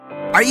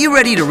Are you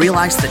ready to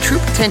realize the true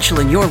potential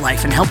in your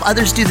life and help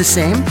others do the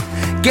same?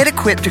 Get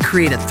equipped to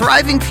create a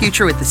thriving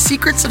future with the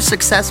Secrets of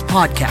Success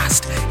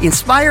podcast.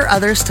 Inspire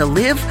others to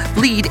live,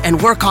 lead,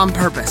 and work on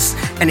purpose,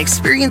 and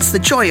experience the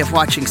joy of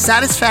watching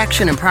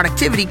satisfaction and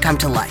productivity come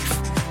to life.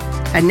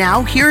 And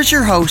now, here's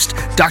your host,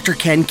 Dr.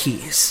 Ken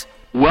Keys.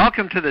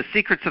 Welcome to the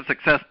Secrets of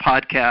Success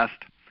podcast.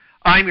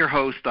 I'm your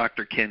host,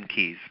 Dr. Ken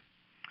Keys.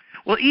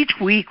 Well, each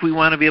week we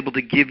want to be able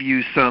to give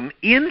you some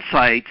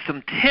insights,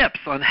 some tips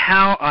on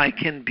how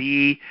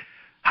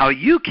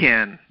you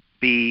can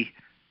be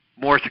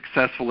more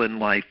successful in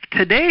life.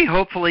 Today,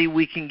 hopefully,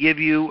 we can give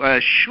you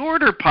a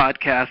shorter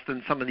podcast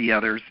than some of the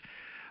others,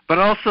 but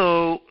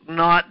also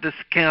not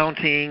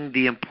discounting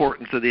the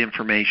importance of the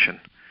information.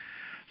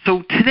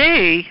 So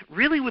today,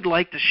 really would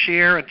like to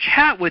share and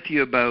chat with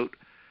you about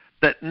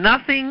that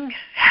nothing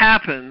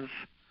happens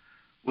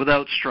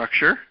without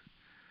structure.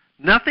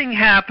 Nothing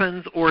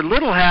happens or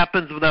little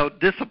happens without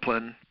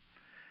discipline,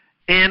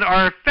 and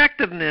our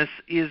effectiveness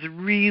is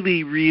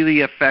really,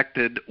 really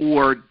affected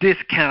or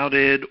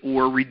discounted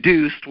or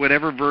reduced,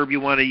 whatever verb you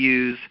want to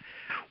use,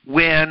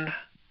 when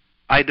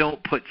I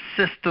don't put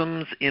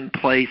systems in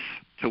place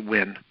to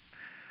win.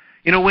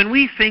 You know, when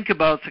we think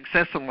about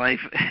success in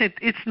life,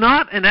 it's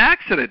not an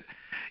accident.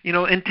 You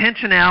know,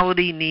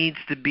 intentionality needs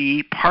to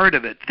be part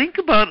of it. Think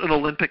about an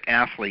Olympic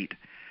athlete.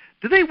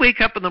 Do they wake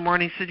up in the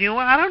morning and say, you know,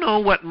 I don't know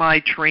what my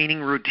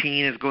training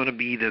routine is going to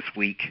be this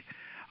week.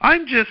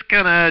 I'm just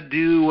going to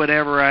do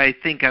whatever I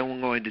think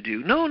I'm going to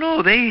do.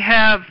 No, they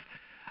have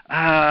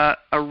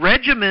a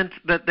regiment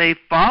that they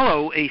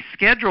follow, a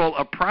schedule,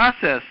 a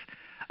process,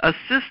 a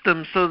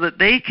system so that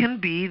they can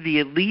be the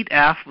elite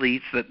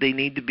athletes that they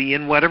need to be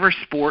in whatever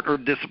sport or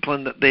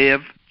discipline that they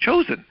have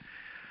chosen.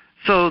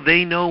 So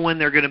they know when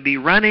they're going to be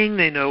running,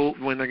 they know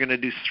when they're going to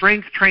do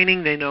strength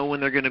training, they know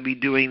when they're going to be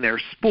doing their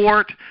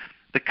sport.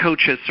 The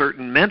coach has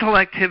certain mental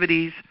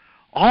activities.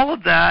 All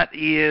of that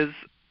is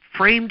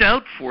framed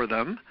out for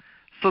them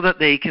so that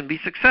they can be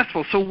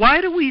successful. So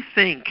why do we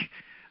think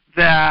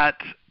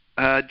that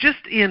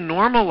just in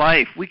normal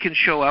life we can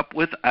show up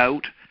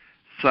without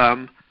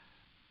some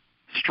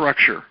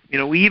structure? You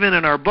know, even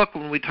in our book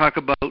when we talk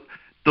about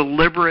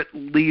deliberate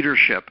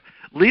leadership,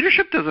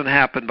 leadership doesn't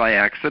happen by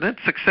accident.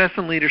 Success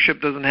in leadership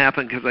doesn't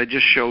happen because I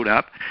just showed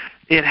up.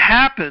 It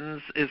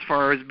happens as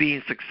far as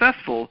being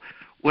successful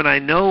when I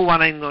know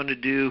what I'm going to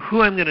do,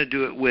 who I'm going to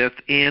do it with,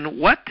 and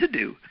what to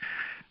do.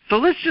 So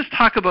let's just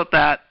talk about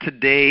that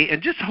today,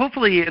 and just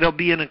hopefully it'll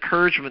be an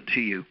encouragement to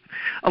you.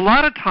 A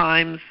lot of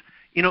times,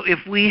 you know, if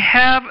we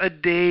have a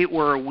day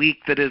or a week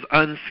that is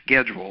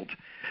unscheduled,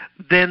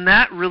 then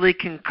that really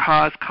can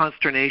cause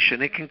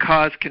consternation. It can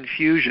cause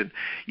confusion.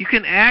 You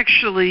can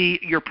actually,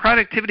 your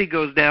productivity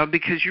goes down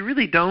because you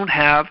really don't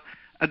have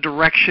a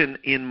direction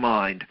in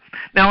mind.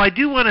 Now, I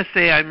do want to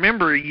say I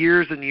remember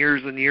years and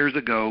years and years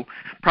ago,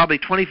 probably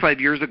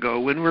 25 years ago,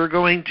 when we were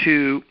going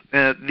to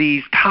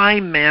these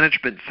time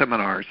management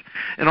seminars,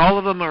 and all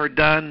of them are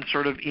done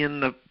sort of in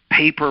the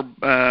paper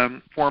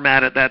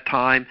format at that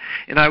time,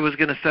 and I was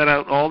going to set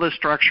out all the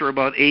structure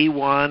about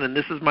A1, and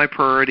this is my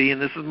priority, and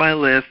this is my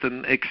list,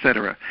 and et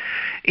cetera.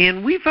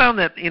 And we found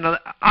that,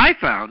 I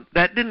found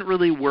that didn't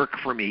really work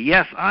for me.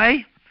 Yes,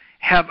 I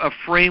have a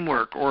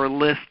framework or a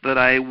list that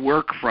I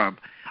work from.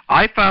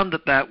 I found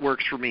that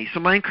works for me. So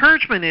my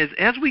encouragement is,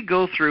 as we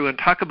go through and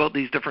talk about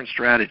these different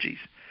strategies,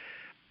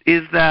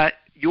 is that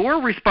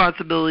your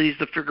responsibility is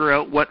to figure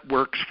out what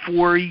works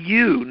for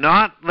you,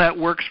 not that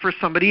works for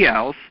somebody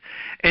else,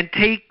 and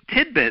take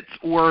tidbits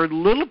or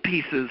little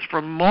pieces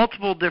from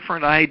multiple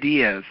different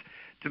ideas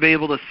to be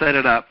able to set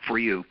it up for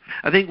you.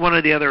 I think one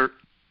of the other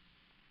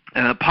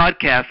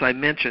podcasts I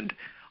mentioned,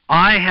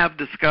 I have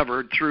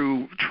discovered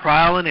through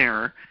trial and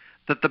error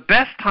that the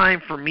best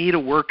time for me to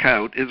work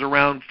out is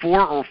around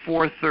 4 or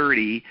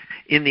 4:30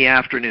 in the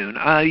afternoon.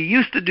 I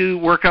used to do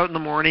workout in the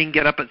morning,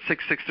 get up at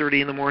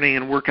 6:30 in the morning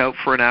and work out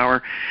for an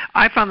hour.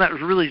 I found that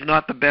really is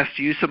not the best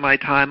use of my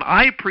time.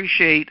 I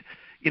appreciate,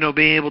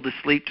 being able to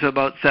sleep to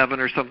about 7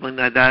 or something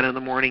like that in the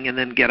morning and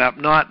then get up,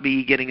 not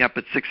be getting up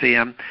at 6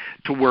 a.m.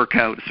 to work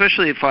out,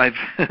 especially if I've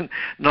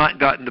not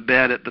gotten to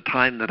bed at the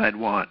time that I'd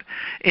want.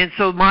 And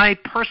so my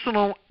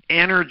personal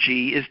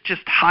energy is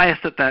just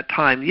highest at that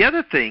time. The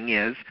other thing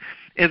is,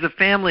 as a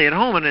family at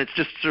home, and it's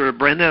just sort of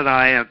Brenda and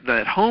I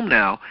at home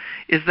now,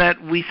 is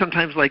that we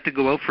sometimes like to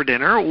go out for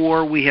dinner,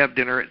 or we have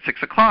dinner at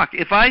 6 o'clock.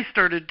 If I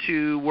started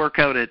to work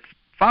out at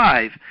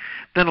 5,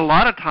 then a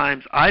lot of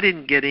times I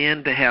didn't get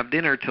in to have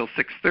dinner till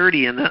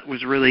 6:30, and that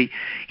was really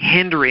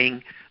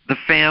hindering the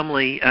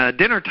family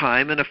dinner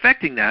time and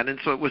affecting that, and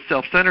so it was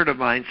self-centered of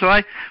mine. So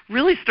I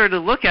really started to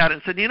look at it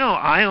and said,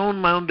 I own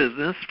my own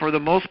business. For the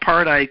most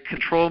part, I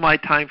control my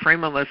time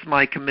frame unless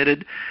my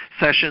committed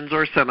sessions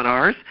or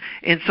seminars,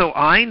 and so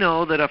I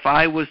know that if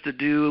I was to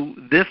do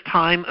this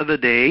time of the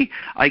day,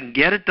 I can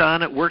get it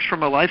done. It works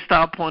from a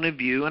lifestyle point of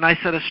view, and I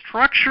set a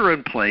structure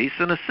in place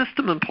and a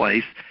system in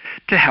place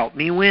to help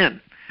me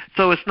win.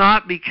 So it's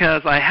not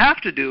because I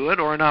have to do it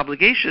or an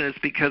obligation, it's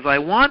because I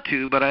want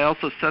to, but I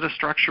also set a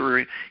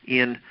structure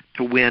in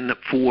to win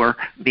for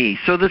me.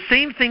 So the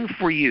same thing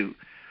for you.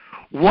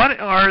 What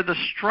are the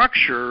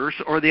structures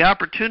or the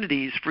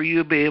opportunities for you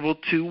to be able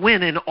to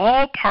win in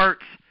all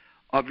parts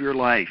of your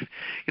life?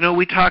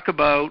 We talk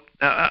about,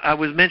 I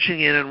was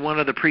mentioning it in one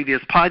of the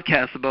previous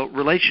podcasts about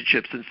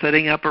relationships and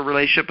setting up a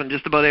relationship, and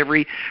just about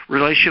every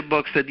relationship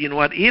book said,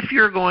 if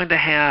you're going to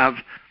have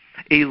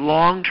a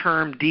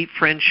long-term, deep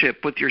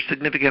friendship with your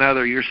significant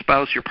other, your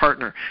spouse, your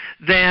partner,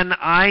 then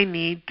I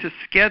need to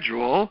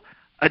schedule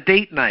a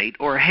date night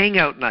or a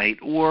hangout night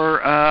or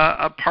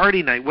a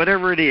party night,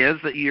 whatever it is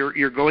that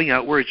you're going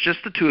out where it's just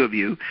the two of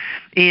you.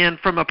 And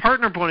from a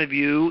partner point of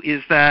view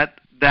is that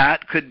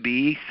could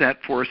be set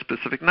for a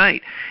specific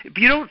night. If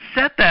you don't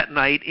set that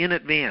night in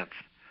advance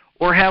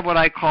or have what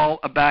I call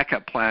a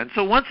backup plan.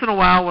 So once in a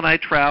while when I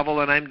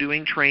travel and I'm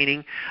doing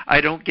training,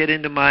 I don't get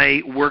into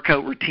my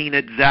workout routine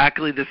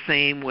exactly the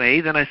same way.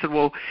 Then I said,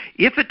 well,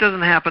 if it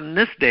doesn't happen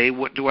this day,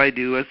 what do I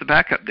do as the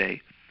backup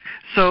day?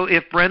 So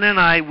if Brenda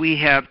and we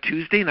have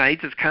Tuesday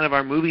nights, it's kind of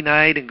our movie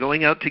night and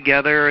going out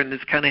together and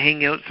it's kind of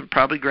hanging out and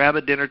probably grab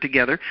a dinner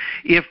together.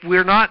 If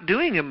we're not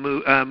doing a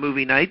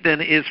movie night,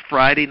 then is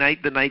Friday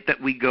night the night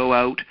that we go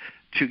out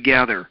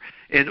together.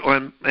 And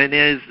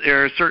is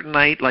there a certain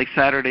night like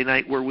Saturday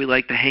night where we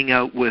like to hang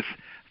out with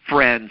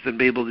friends and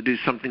be able to do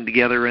something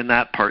together in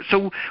that part.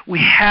 So we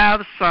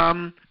have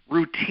some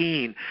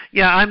routine.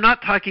 Yeah, I'm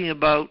not talking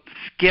about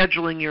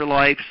scheduling your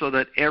life so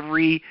that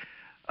every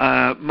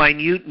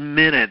minute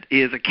minute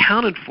is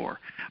accounted for.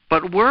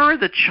 But where are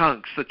the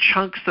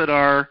chunks that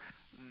are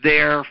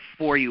there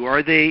for you?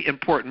 Are they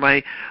important?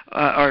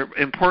 Are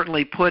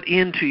importantly put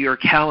into your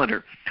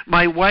calendar.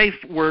 My wife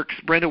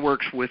Brenda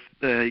works with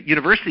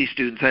university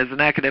students as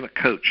an academic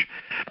coach.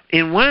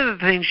 And one of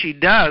the things she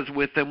does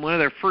with them, one of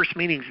their first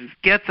meetings, is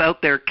gets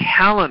out their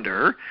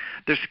calendar,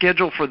 their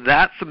schedule for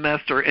that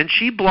semester, and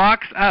she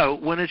blocks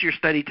out when is your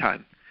study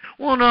time.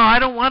 Well, no, I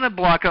don't want to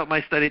block out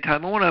my study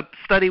time. I want to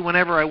study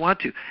whenever I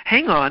want to.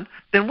 Hang on.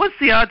 Then what's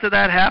the odds of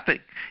that happening?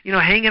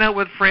 Hanging out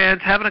with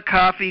friends, having a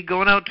coffee,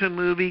 going out to a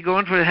movie,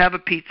 going to have a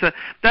pizza,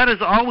 that is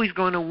always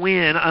going to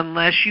win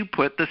unless you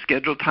put the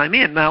scheduled time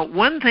in. Now,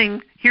 one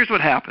thing, here's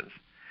what happens.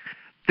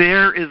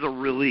 There is a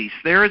release.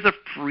 There is a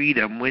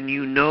freedom when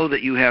you know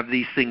that you have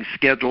these things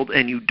scheduled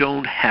and you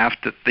don't have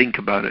to think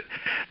about it.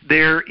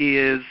 There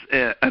is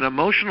an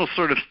emotional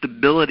sort of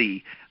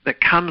stability that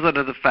comes out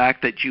of the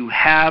fact that you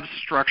have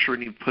structure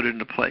and you put it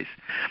into place.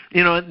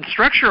 And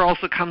structure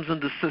also comes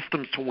into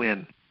systems to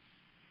win.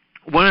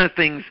 One of the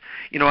things,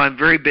 I'm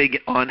very big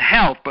on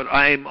health, but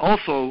I'm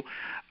also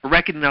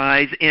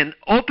recognize and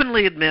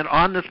openly admit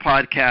on this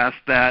podcast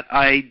that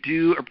I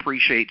do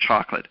appreciate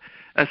chocolate,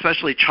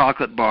 especially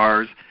chocolate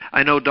bars.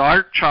 I know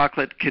dark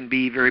chocolate can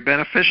be very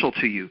beneficial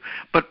to you,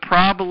 but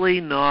probably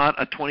not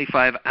a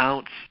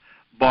 25-ounce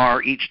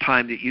bar each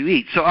time that you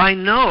eat. So I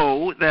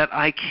know that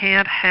I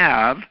can't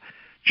have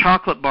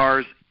chocolate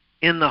bars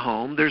in the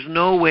home. There's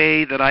no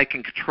way that I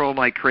can control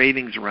my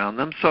cravings around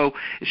them. So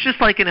it's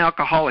just like an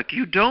alcoholic.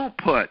 You don't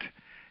put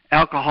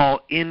alcohol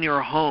in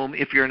your home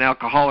if you're an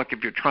alcoholic,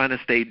 if you're trying to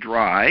stay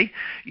dry.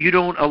 You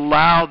don't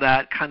allow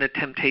that kind of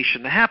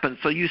temptation to happen.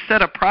 So you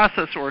set a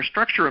process or a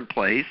structure in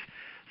place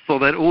so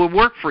that it will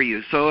work for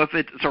you. So if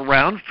it's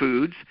around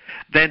foods,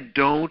 then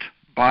don't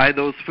buy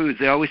those foods.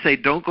 They always say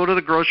don't go to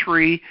the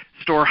grocery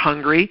store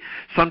hungry.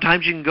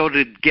 Sometimes you can go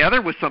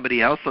together with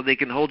somebody else so they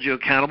can hold you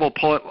accountable,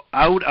 pull it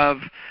out of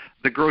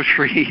the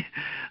grocery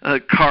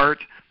cart,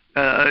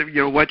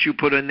 what you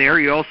put in there.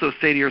 You also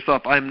say to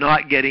yourself, I'm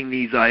not getting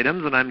these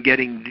items and I'm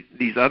getting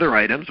these other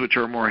items which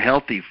are more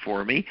healthy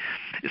for me.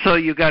 So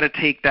you've got to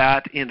take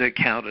that into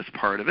account as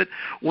part of it.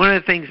 One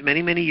of the things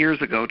many, many years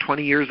ago,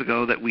 20 years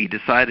ago, that we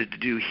decided to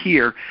do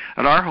here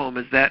at our home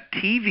is that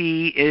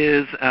TV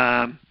is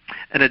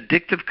an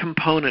addictive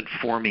component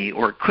for me,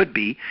 or it could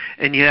be,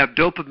 and you have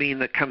dopamine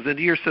that comes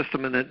into your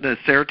system and the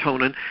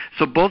serotonin.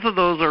 So both of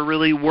those are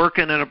really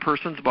working in a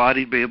person's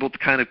body to be able to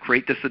kind of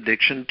create this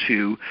addiction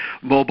to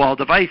mobile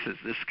devices.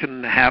 This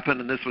can happen,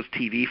 and this was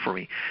TV for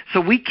me.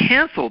 So we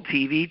canceled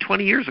TV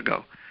 20 years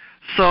ago.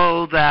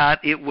 So that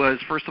it was,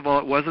 first of all,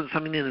 it wasn't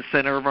something in the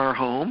center of our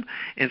home,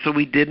 and so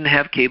we didn't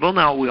have cable.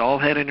 Now, we all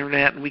had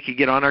internet, and we could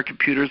get on our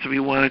computers if we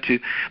wanted to,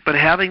 but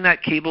having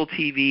that cable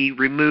TV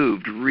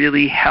removed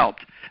really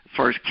helped as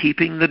far as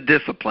keeping the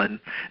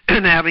discipline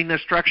and having the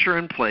structure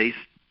in place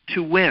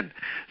to win.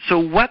 So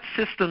what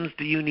systems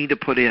do you need to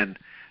put in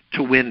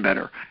to win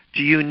better?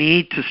 Do you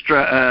need to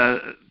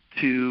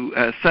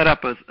set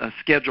up a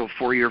schedule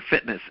for your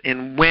fitness,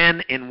 and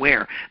when and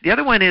where? The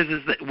other one is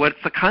that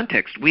what's the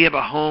context? We have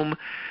a home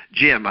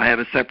gym. I have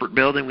a separate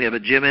building. We have a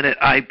gym in it.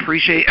 I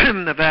appreciate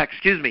the fact,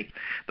 that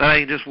I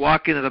can just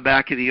walk into the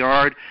back of the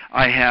yard.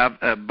 I have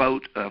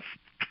about a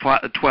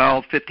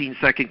 12,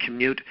 15-second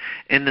commute,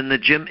 and then the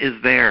gym is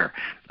there.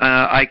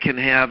 I can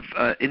have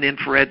an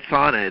infrared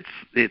sauna.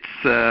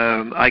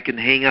 I can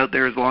hang out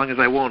there as long as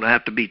I want. I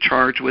have to be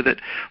charged with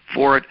it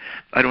for it.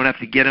 I don't have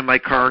to get in my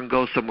car and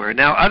go somewhere.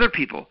 Now, other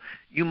people,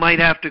 you might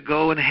have to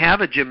go and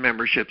have a gym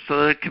membership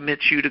so that it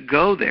commits you to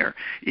go there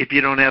if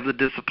you don't have the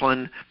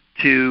discipline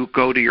to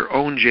go to your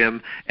own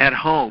gym at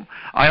home.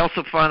 I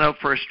also found out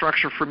for a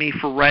structure for me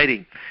for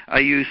writing. I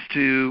used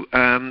to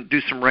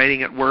do some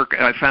writing at work.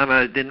 I found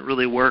out it didn't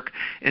really work.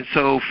 And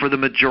so for the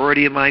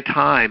majority of my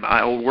time,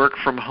 I'll work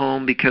from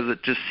home because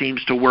it just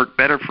seems to work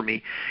better for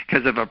me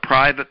because of a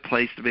private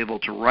place to be able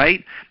to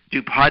write,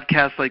 do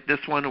podcasts like this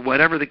one,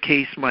 whatever the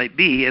case might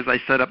be, as I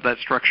set up that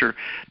structure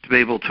to be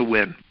able to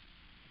win.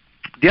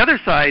 The other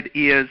side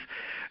is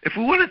if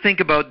we want to think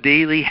about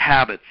daily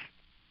habits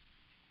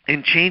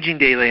and changing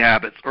daily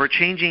habits or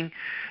changing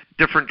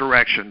different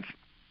directions,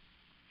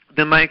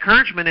 then my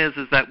encouragement is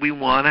that we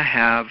want to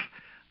have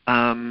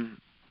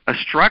a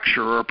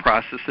structure or a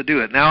process to do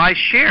it. Now, I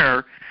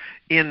share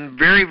in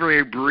very,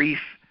 very brief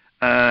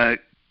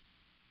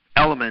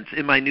elements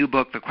in my new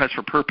book, The Quest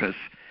for Purpose,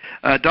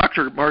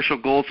 Dr. Marshall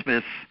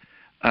Goldsmith's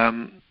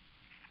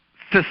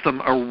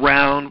system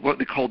around what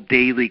we call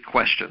daily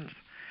questions.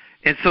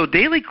 And so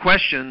daily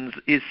questions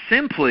is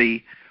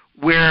simply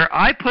where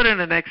I put in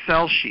an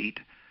Excel sheet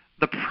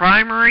the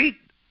primary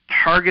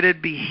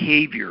targeted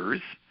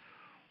behaviors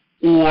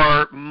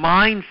or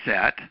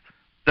mindset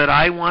that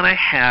I want to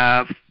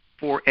have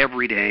for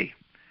every day.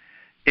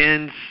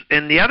 And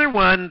the other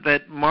one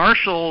that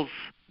Marshall's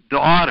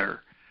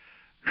daughter,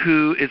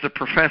 who is a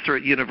professor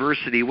at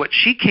university, what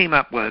she came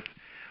up with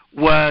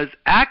was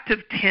active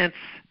tense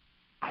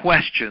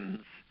questions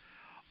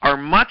are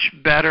much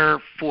better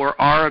for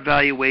our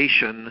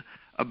evaluation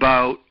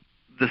about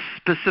the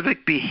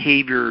specific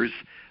behaviors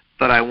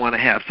that I want to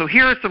have. So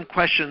here are some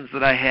questions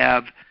that I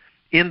have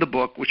in the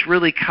book which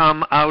really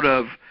come out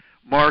of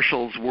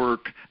Marshall's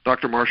work.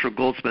 Dr. Marshall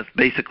Goldsmith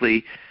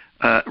basically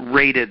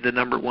rated the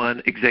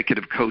 #1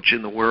 executive coach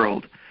in the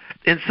world.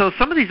 And so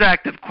some of these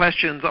active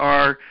questions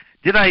are,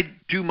 did I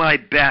do my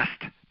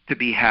best to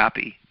be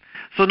happy?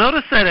 So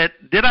notice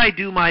that did I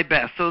do my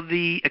best? So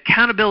the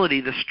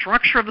accountability, the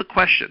structure of the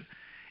question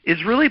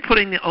is really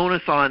putting the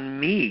onus on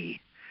me,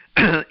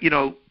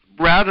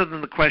 rather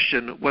than the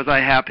question, was I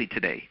happy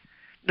today?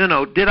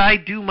 No, did I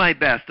do my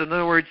best? In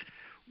other words,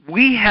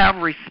 we have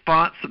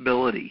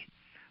responsibility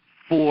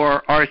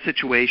for our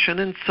situation,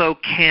 and so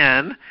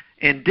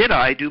did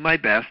I do my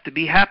best to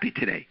be happy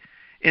today?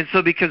 And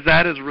so because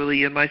that is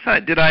really in my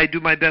side. Did I do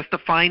my best to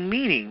find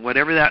meaning,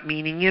 whatever that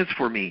meaning is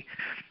for me?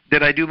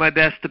 Did I do my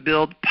best to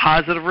build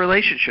positive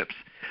relationships?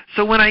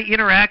 So when I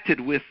interacted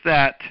with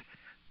that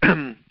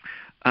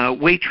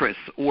waitress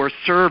or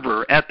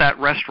server at that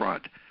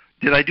restaurant,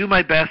 did I do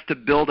my best to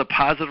build a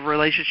positive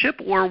relationship,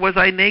 or was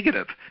I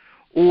negative?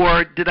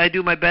 Or did I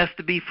do my best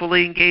to be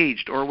fully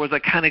engaged, or was I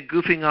kind of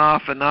goofing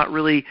off and not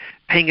really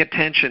paying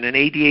attention and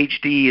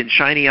ADHD and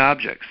shiny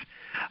objects?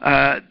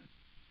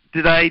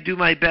 Did I do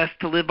my best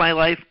to live my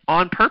life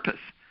on purpose?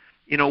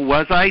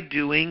 Was I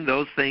doing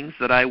those things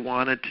that I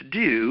wanted to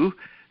do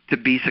to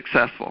be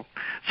successful?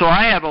 So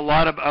I have a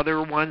lot of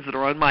other ones that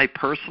are on my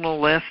personal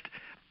list.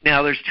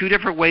 Now, there's 2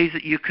 different ways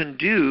that you can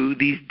do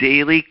these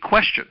daily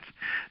questions.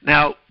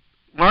 Now,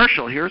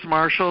 here's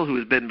Marshall, who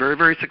has been very,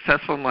 very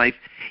successful in life.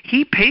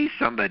 He pays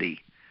somebody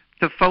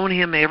to phone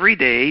him every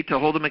day to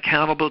hold him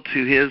accountable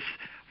to his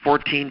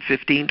 14,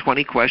 15,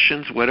 20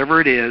 questions,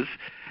 whatever it is.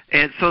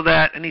 And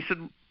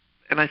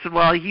I said,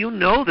 well, you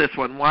know this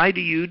one. Why do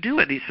you do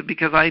it? He said,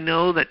 because I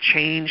know that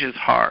change is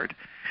hard.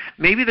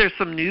 Maybe there's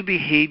some new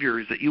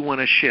behaviors that you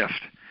want to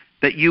shift,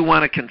 that you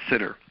want to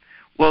consider.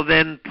 Well,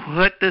 then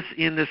put this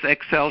in this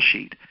Excel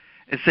sheet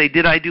and say,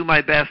 did I do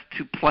my best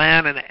to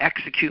plan and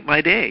execute my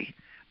day?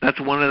 That's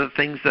one of the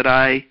things that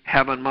I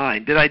have in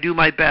mind. Did I do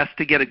my best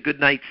to get a good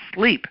night's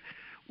sleep,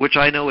 which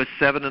I know is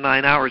 7 to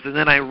 9 hours? And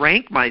then I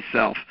rank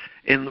myself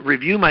and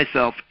review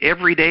myself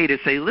every day to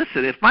say,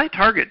 listen, if my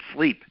target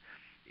sleep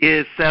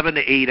is 7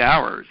 to 8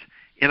 hours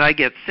and I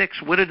get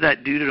 6, what did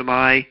that do to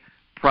my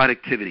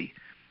productivity?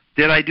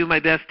 Did I do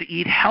my best to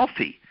eat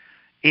healthy?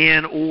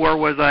 Or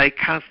was I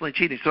constantly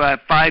cheating? So I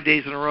have 5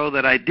 days in a row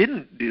that I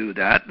didn't do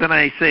that. Then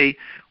I say,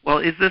 well,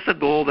 is this a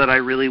goal that I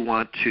really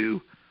want to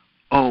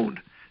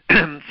own?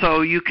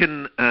 So you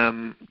can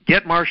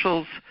get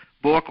Marshall's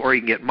book, or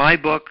you can get my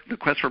book, The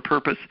Quest for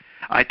Purpose.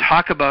 I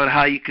talk about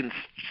how you can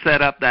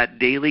set up that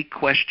daily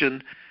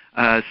question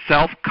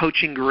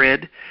self-coaching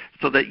grid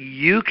so that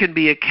you can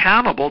be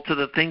accountable to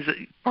the things that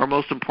are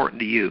most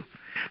important to you.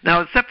 Now,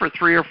 except for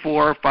 3 or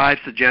 4 or 5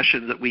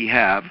 suggestions that we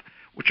have,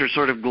 which are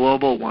sort of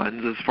global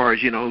ones as far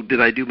as,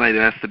 did I do my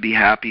best to be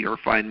happy or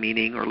find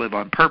meaning or live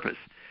on purpose,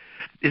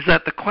 is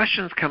that the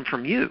questions come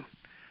from you.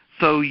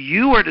 So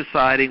you are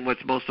deciding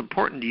what's most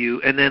important to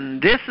you, and then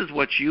this is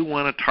what you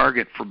want to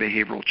target for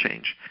behavioral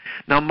change.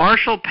 Now,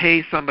 Marshall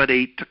pays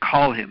somebody to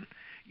call him.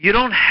 You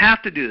don't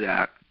have to do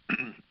that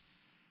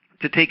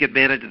to take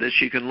advantage of this.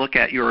 You can look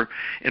at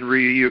and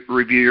review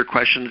your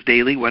questions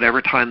daily,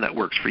 whatever time that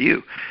works for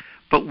you.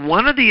 But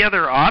one of the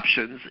other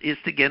options is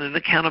to get an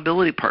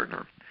accountability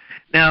partner.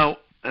 Now,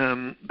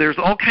 there's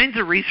all kinds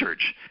of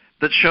research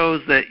that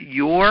shows that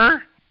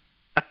your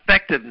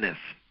effectiveness,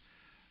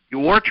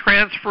 your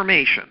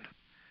transformation,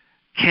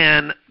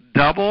 can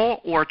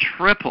double or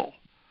triple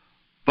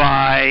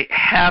by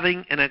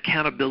having an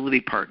accountability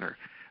partner.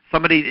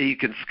 Somebody that you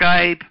can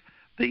Skype,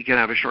 that you can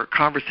have a short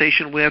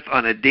conversation with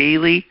on a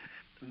daily,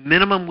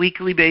 minimum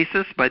weekly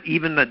basis, but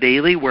even a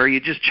daily, where you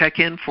just check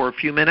in for a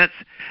few minutes.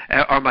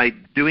 Am I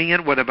doing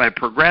it? What have I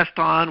progressed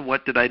on?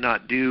 What did I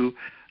not do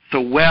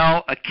so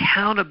well?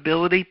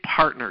 Accountability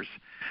partners.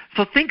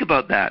 So think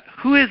about that.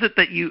 Who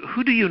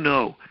do you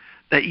know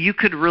that you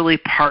could really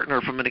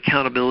partner from an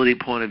accountability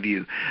point of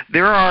view?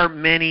 There are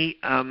many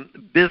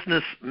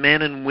business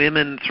men and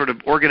women sort of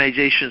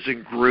organizations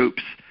and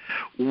groups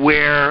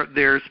where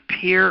there's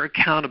peer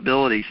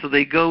accountability. So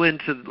they go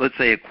into, let's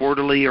say, a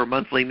quarterly or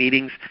monthly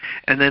meetings,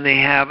 and then they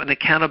have an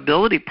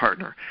accountability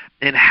partner.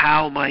 And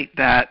how might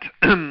that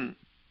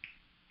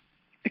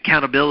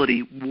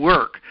accountability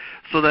work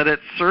so that it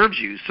serves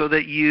you, so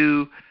that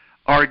you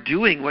are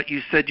doing what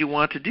you said you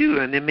want to do?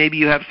 And then maybe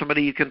you have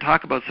somebody you can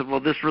talk about, say, well,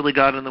 this really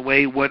got in the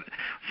way.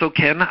 So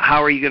Ken,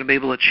 how are you going to be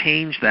able to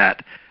change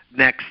that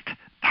next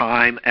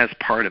time as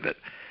part of it?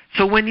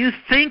 So when you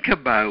think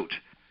about,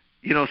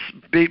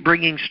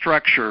 bringing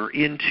structure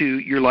into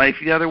your life,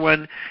 the other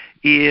one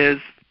is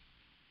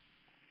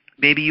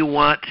maybe you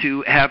want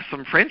to have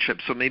some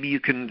friendships. So maybe you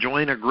can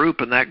join a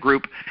group, and that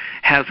group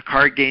has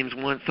card games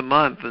once a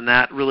month, and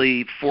that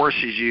really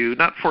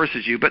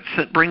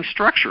brings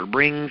structure,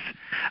 brings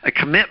a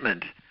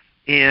commitment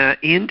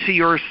into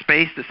your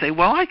space to say,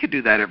 well, I could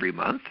do that every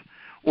month.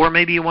 Or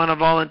maybe you want to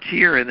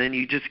volunteer, and then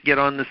you just get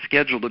on the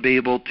schedule to be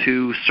able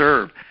to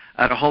serve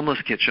at a homeless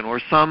kitchen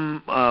or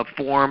some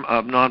form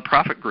of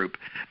nonprofit group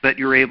that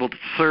you're able to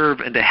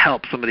serve and to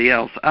help somebody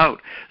else out.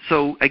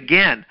 So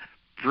again,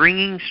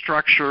 bringing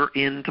structure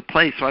into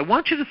place. So I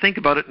want you to think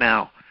about it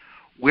now.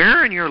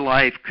 Where in your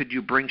life could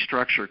you bring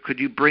structure? Could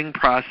you bring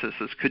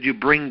processes? Could you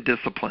bring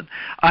discipline?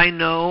 I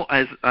know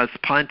as a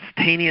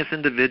spontaneous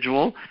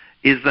individual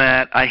is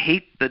that I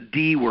hate the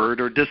D word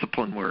or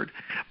discipline word.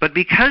 But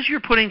because you're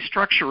putting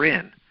structure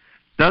in,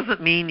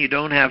 doesn't mean you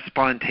don't have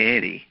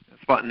spontaneity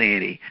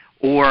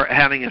or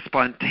having a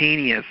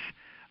spontaneous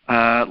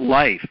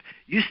life.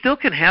 You still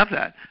can have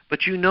that.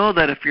 But you know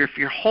that if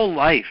your whole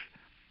life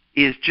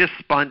is just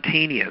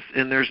spontaneous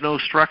and there's no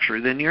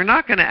structure, then you're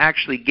not going to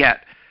actually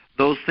get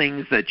those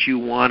things that you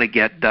want to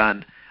get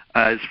done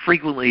as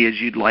frequently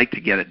as you'd like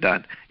to get it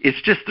done.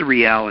 It's just the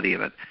reality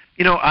of it.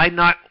 I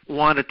not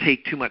want to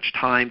take too much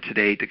time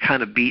today to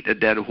kind of beat a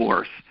dead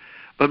horse.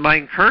 But my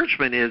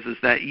encouragement is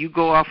that you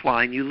go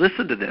offline, you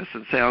listen to this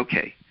and say,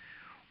 okay,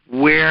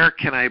 where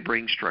can I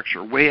bring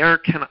structure? Where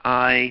can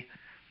I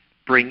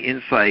bring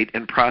insight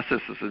and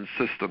processes and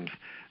systems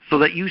so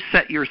that you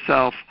set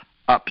yourself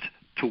up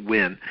to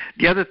win?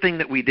 The other thing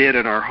that we did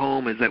at our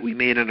home is that we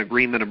made an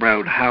agreement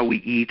about how we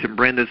eat, and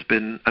Brenda's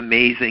been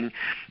amazing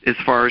as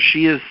far as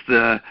she is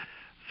the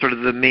sort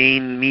of the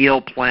main meal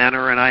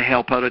planner, and I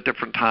help out at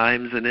different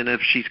times. And then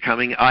if she's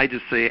coming, I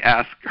just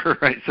ask her,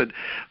 I said,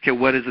 okay,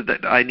 what is it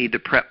that I need to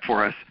prep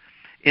for us?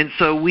 And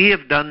so we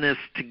have done this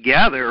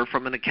together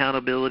from an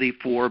accountability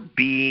for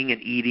being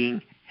and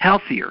eating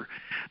healthier.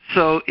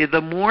 So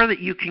the more that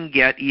you can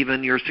get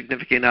even your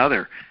significant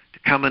other to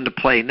come into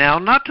play. Now,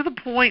 not to the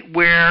point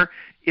where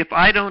if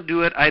I don't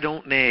do it, I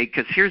don't nag,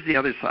 because here's the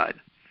other side,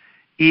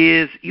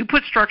 is you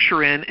put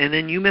structure in and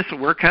then you miss a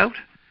workout,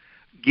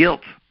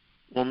 guilt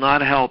will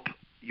not help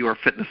your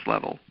fitness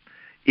level.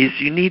 Is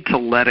you need to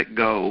let it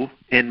go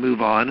and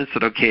move on and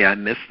say, okay, I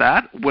missed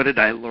that. What did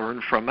I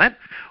learn from it?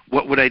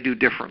 What would I do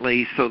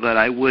differently so that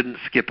I wouldn't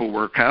skip a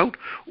workout,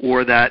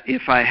 or that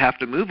if I have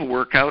to move a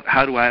workout,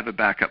 how do I have a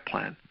backup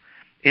plan?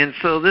 And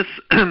so this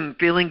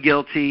feeling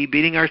guilty,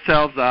 beating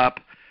ourselves up,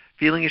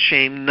 feeling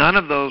ashamed, none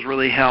of those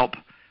really help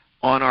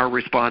on our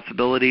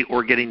responsibility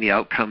or getting the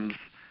outcomes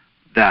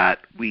that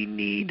we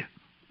need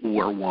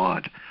or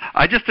want.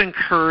 I just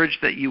encourage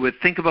that you would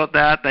think about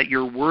that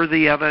you're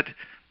worthy of it,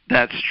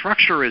 that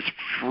structure is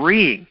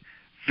freeing,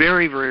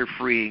 very, very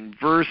freeing,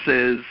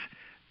 versus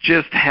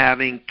just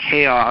having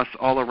chaos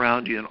all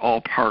around you in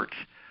all parts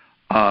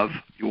of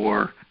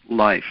your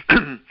life.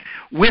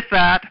 With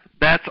that,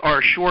 that's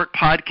our short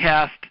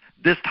podcast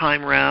this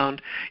time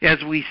around. As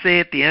we say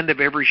at the end of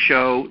every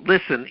show,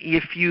 listen,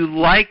 if you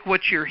like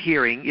what you're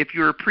hearing, if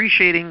you're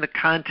appreciating the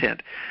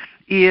content,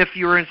 if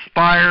you're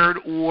inspired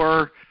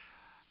or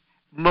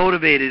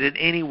motivated in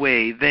any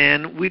way,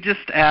 then we just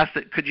ask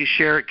that could you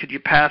share it, could you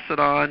pass it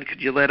on,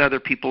 could you let other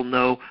people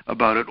know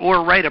about it,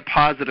 or write a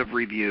positive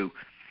review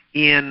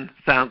in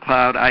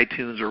SoundCloud,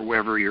 iTunes, or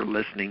wherever you're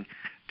listening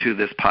to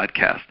this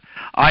podcast.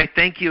 I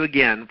thank you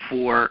again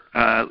for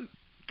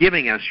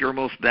giving us your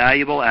most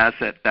valuable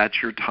asset,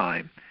 that's your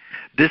time.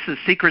 This is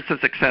Secrets of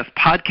Success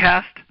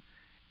Podcast,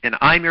 and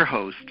I'm your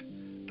host,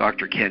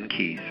 Dr. Ken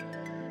Keys.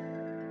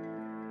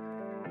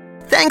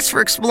 Thanks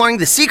for exploring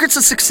the secrets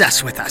of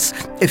success with us.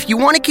 If you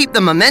want to keep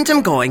the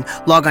momentum going,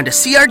 log on to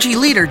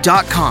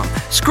crgleader.com.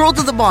 Scroll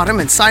to the bottom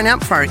and sign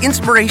up for our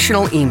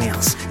inspirational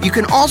emails. You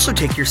can also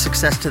take your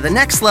success to the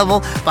next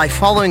level by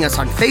following us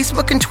on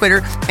Facebook and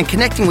Twitter and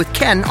connecting with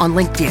Ken on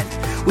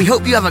LinkedIn. We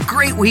hope you have a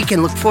great week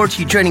and look forward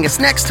to you joining us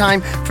next time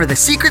for the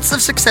Secrets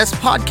of Success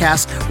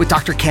podcast with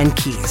Dr. Ken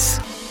Keys.